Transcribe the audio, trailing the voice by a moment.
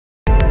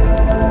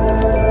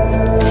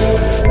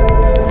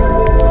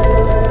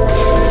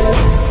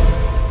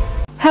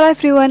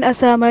everyone,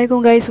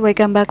 assalamualaikum guys.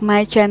 Welcome back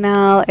my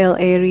channel. El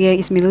area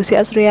is me Lusi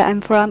Alsurya. I'm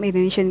from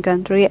Indonesian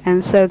country, and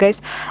so guys,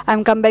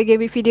 I'm come back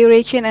with video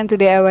reaction, and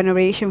today I wanna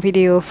reaction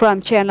video from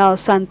channel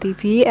Sun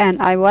TV,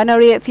 and I wanna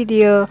react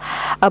video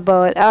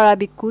about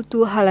Arabic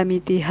Kuthu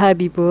Halamithi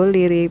Habibo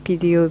lyric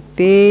video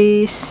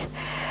base.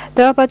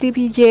 Thalapathy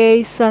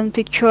Vijay, Sun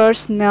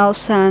Pictures,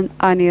 Nelson,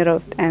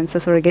 Anirudh, and so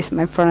sorry guys,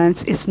 my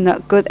friends, it's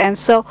not good. And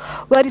so,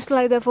 what is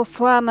like the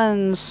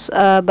performance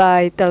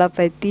by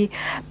Thalapathy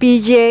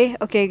Vijay?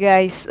 Okay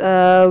guys,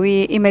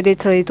 we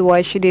immediately to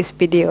watch this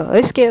video.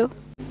 Let's go.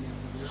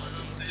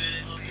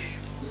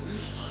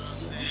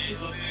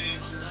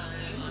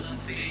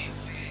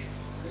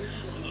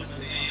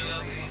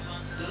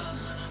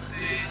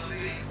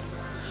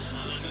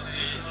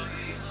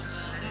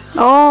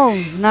 Oh,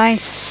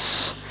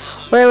 nice.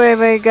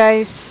 Wait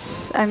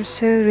guys, I'm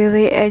so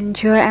really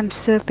enjoy, I'm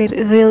so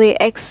really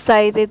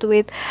excited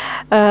with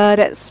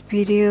that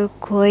video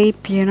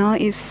clip, you know.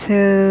 It's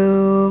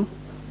so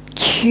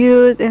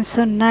cute and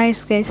so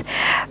nice guys.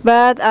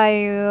 But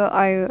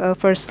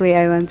firstly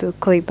I want to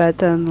click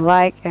button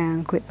like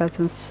and click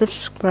button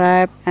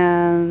subscribe,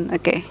 and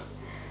okay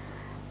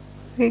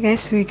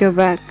guys, we go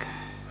back.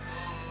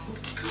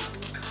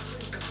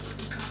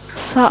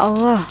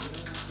 Inshallah,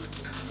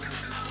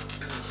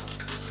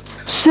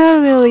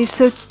 so really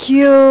so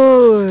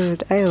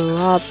cute. I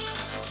love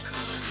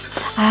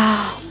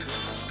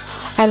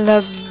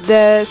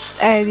this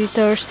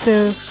editor.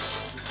 So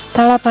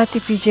Thalapathy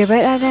Vijay,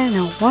 but I don't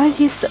know what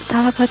is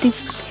Thalapathy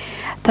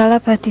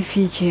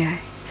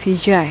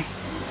Vijay.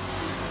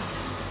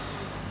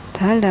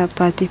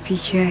 Thalapathy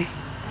Vijay.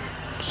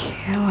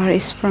 Okay, where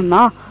is from?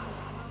 Oh,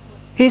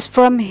 he's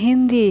from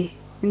India.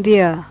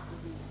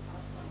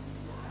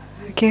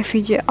 Okay,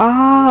 Vijay.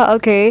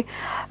 Okay.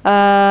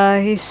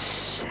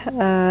 His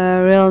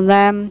real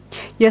name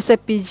Yosef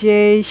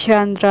Vijay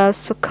Chandra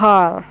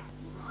Sekar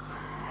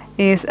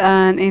is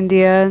an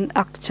Indian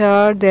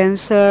actor,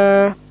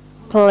 dancer,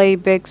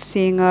 playback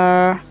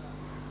singer.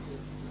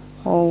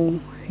 Oh,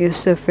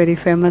 he's a very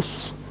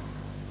famous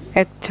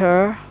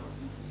actor.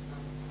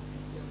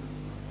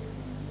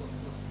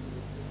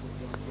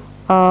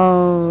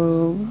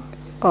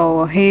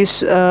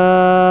 He's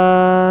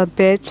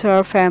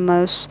better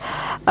famous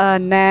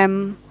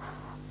name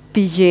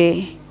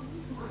Vijay.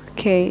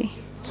 Okay,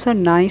 so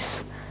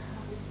nice.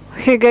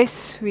 Okay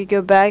guys, we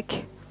go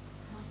back.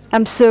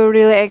 I'm so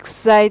really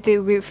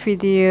excited with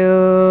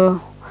video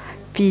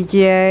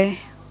Vijay.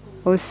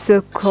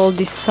 Also cool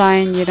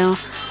design, you know.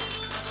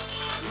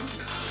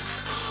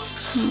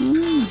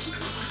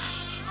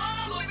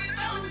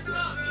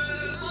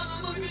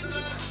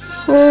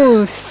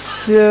 Oh,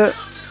 so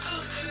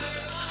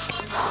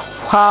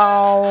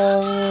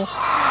wow.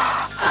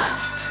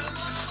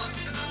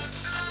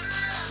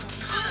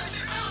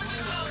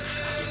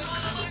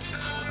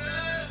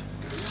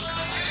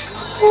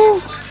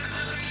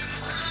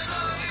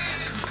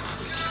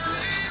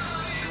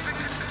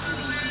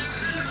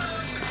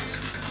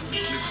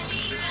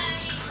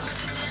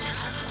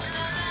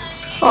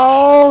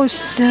 Oh,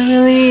 so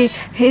really,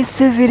 he's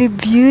so very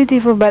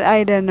beautiful, but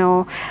I don't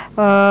know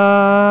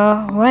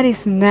what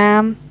is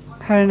name,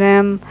 her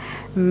name.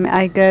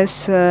 I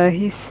guess her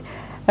is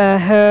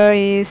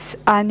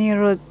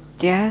Anirudh.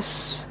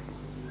 Yes,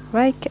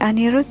 right,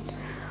 Anirudh.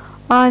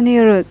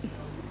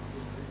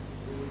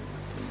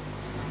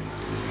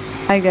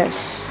 I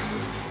guess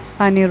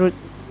Anirudh.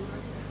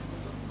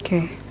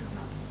 Okay,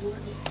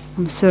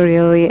 I'm so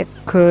really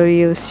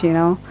curious, you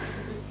know.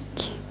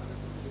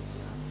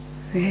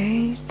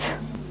 Wait.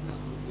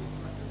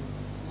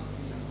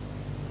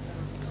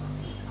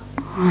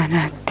 Oh,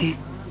 nothing.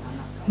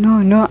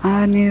 No,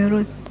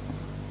 Anirudh.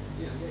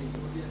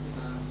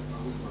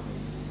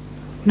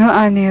 No,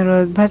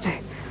 Anirudh, but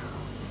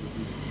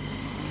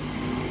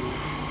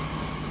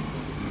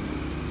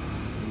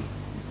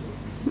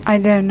I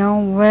don't know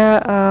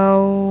where.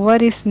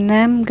 What is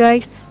name,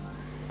 guys?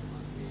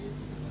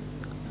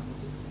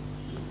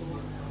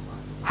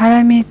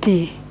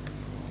 Halamithi.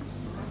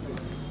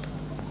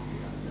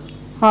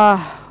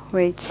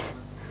 Wait.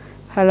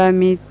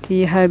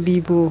 Halamithi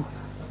Habibo.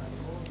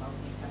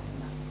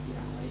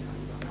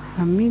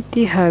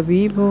 Halamithi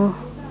Habibo.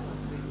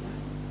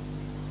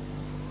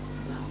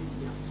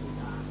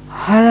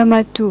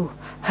 Halamatu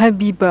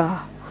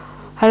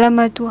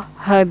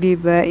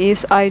Habiba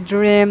is I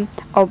dream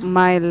of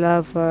my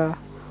lover.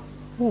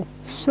 Oh,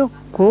 so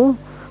cool.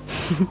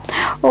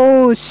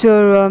 Oh,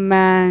 so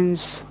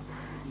romance.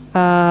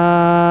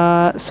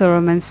 So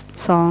romance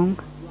song.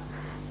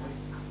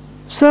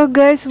 So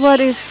guys, what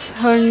is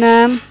her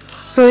name?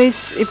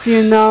 Please, if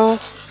you know,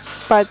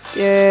 but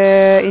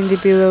in the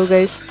below,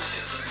 guys.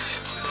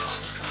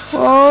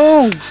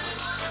 Oh,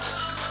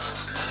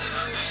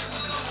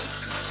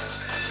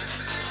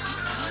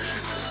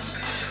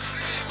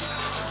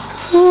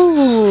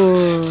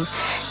 ooh,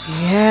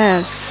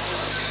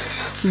 yes.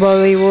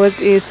 Bollywood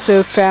is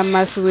so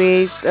famous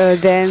with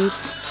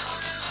dance.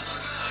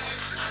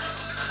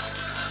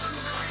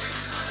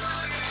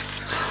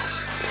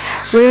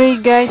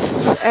 Really guys,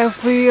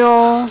 every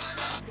all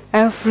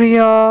every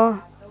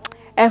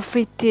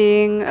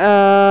everything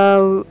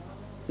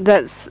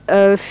that's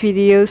a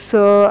video,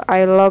 so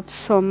I love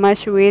so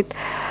much with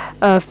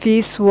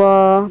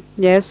visual.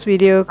 Yes,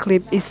 video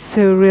clip is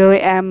so really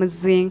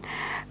amazing.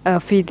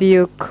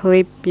 Video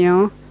clip, you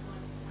know,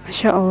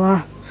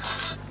 mashallah.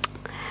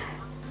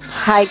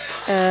 high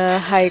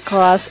High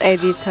class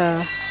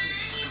editor.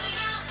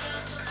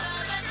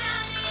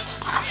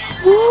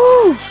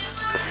 Woo!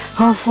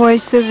 Her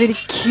voice so very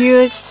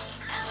cute.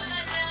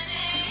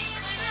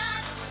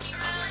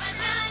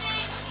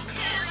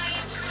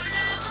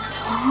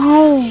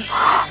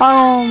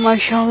 Oh,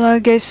 mashallah,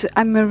 guys,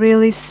 I'm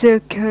really so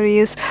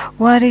curious.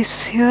 What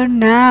is your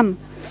name?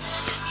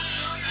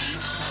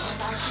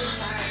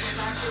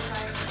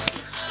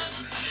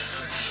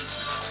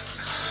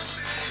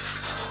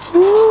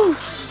 Ooh.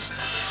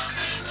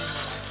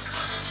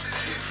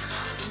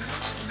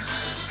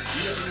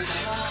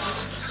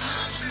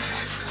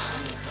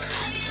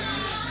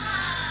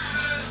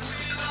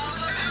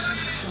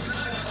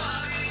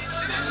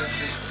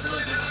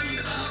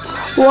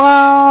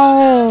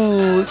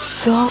 Wow,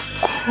 so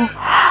cool.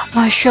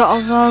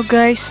 MashaAllah,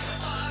 guys.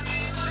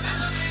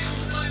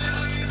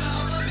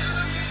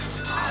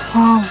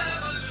 Wow.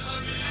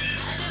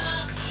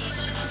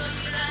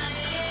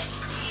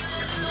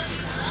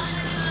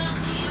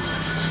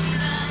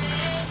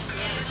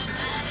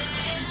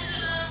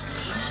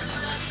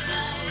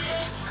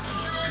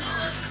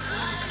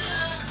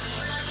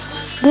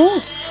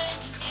 Woo.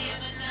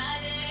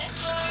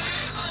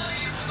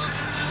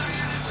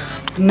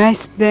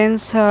 Nice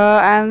dancer,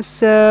 and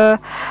so,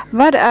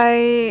 but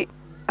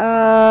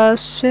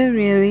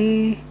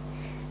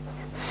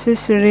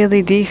she's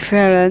really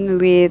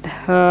different with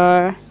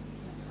her.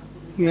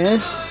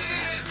 Yes.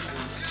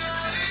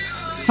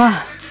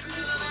 Ah,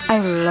 I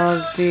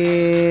love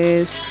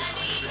this.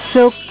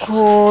 So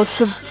cool,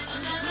 so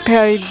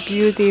very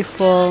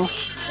beautiful.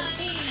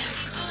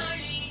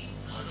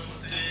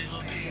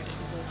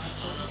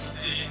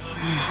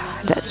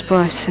 That's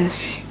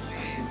process.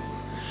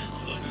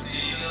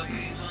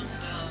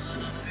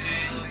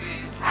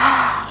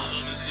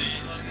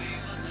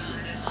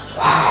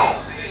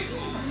 Wow.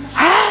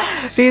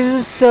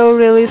 This is so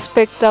really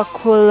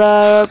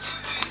spectacular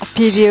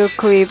video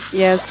clip.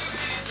 Yes.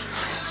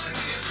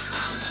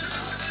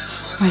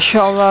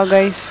 MashaAllah,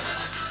 guys.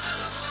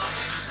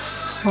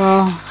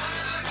 Wow.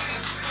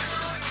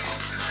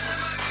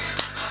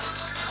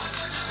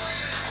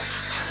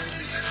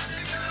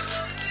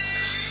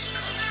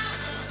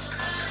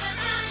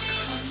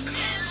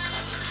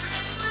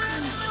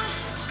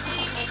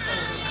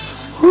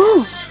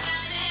 Woo.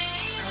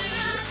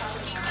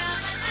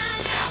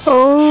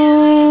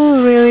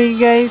 Oh, really,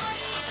 guys?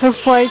 Her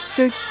voice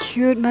so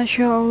cute,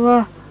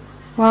 mashallah.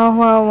 Wow,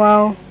 wow,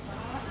 wow.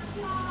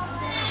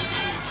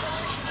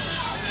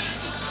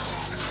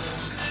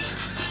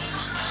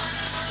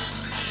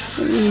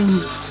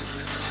 Mm.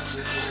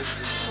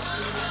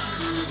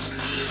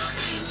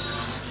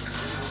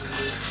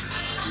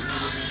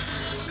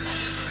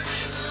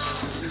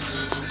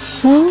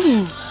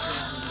 Woo.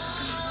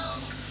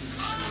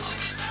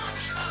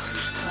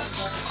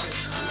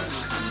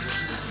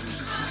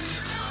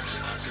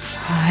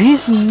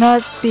 He's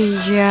not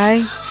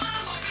PJ.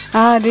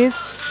 This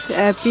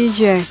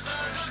PJ.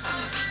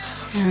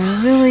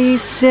 Really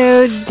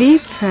so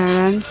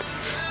different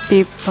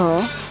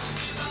people.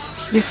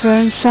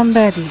 Different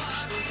somebody.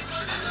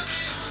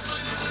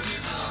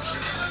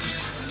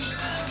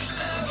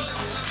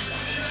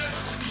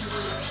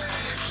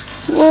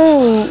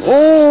 Whoa!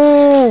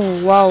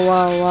 Oh! Wow!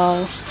 Wow!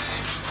 Wow!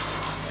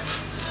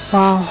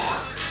 Wow!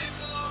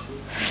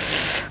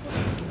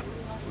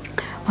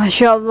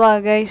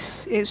 MashaAllah,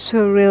 guys, it's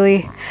a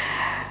really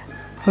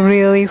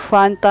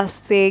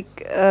fantastic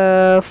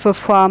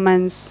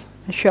performance.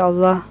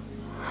 MashaAllah.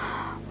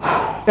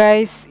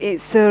 Guys,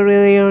 it's a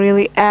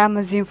really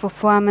amazing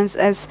performance.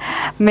 It's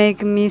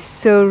make me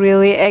so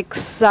really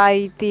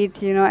excited,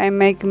 you know, and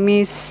make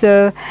me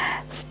so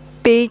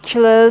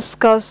speechless,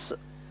 cause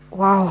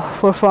wow,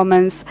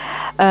 performance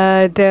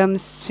them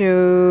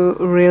so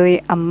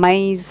really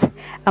amazing,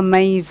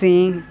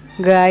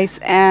 guys.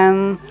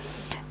 And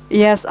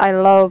yes, I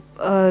love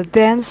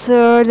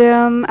dancer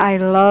them. I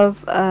love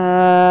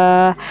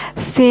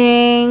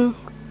sing.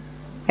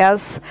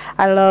 Yes,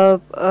 I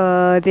love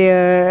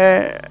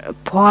their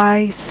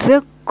voice,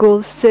 so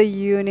cool, so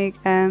unique,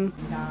 and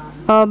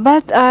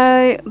but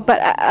I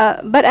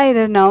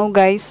don't know,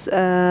 guys.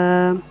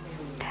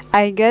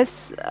 I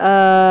guess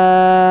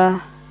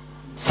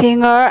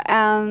singer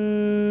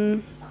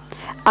and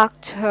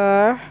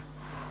actor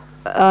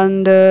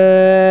on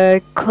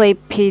the clip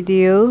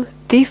video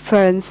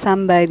different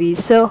somebody.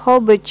 So how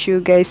about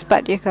you guys?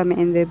 Put your comment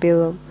in the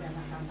below.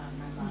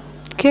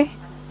 Okay.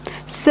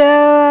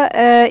 So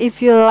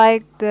if you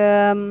like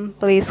them,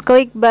 please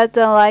click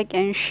button like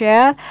and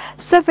share.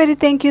 So very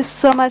thank you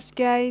so much,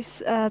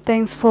 guys.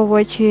 Thanks for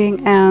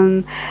watching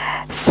and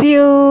see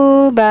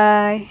you.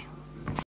 Bye.